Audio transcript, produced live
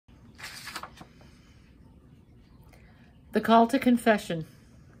The call to confession.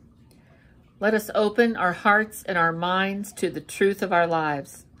 Let us open our hearts and our minds to the truth of our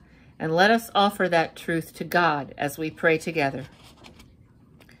lives, and let us offer that truth to God as we pray together.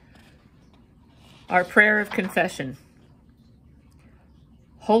 Our prayer of confession.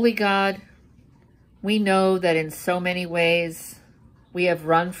 Holy God, we know that in so many ways we have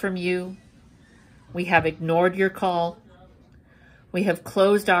run from you, we have ignored your call, we have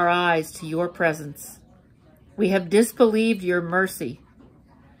closed our eyes to your presence. We have disbelieved your mercy.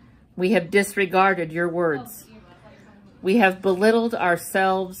 We have disregarded your words. We have belittled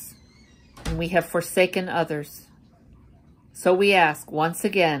ourselves, and we have forsaken others. So we ask once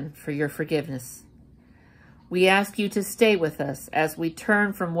again for your forgiveness. We ask you to stay with us as we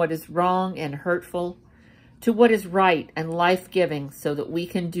turn from what is wrong and hurtful to what is right and life-giving, so that we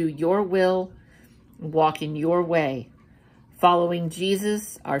can do your will and walk in your way, following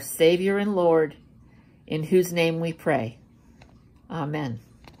Jesus, our Savior and Lord, in whose name we pray. Amen.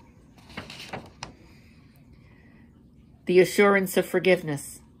 The assurance of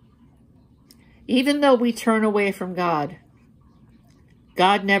forgiveness. Even though we turn away from God,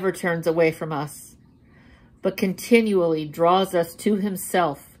 God never turns away from us, but continually draws us to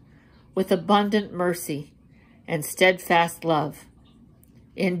himself with abundant mercy and steadfast love.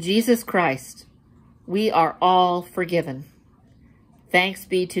 In Jesus Christ, we are all forgiven. Thanks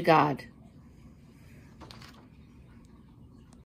be to God.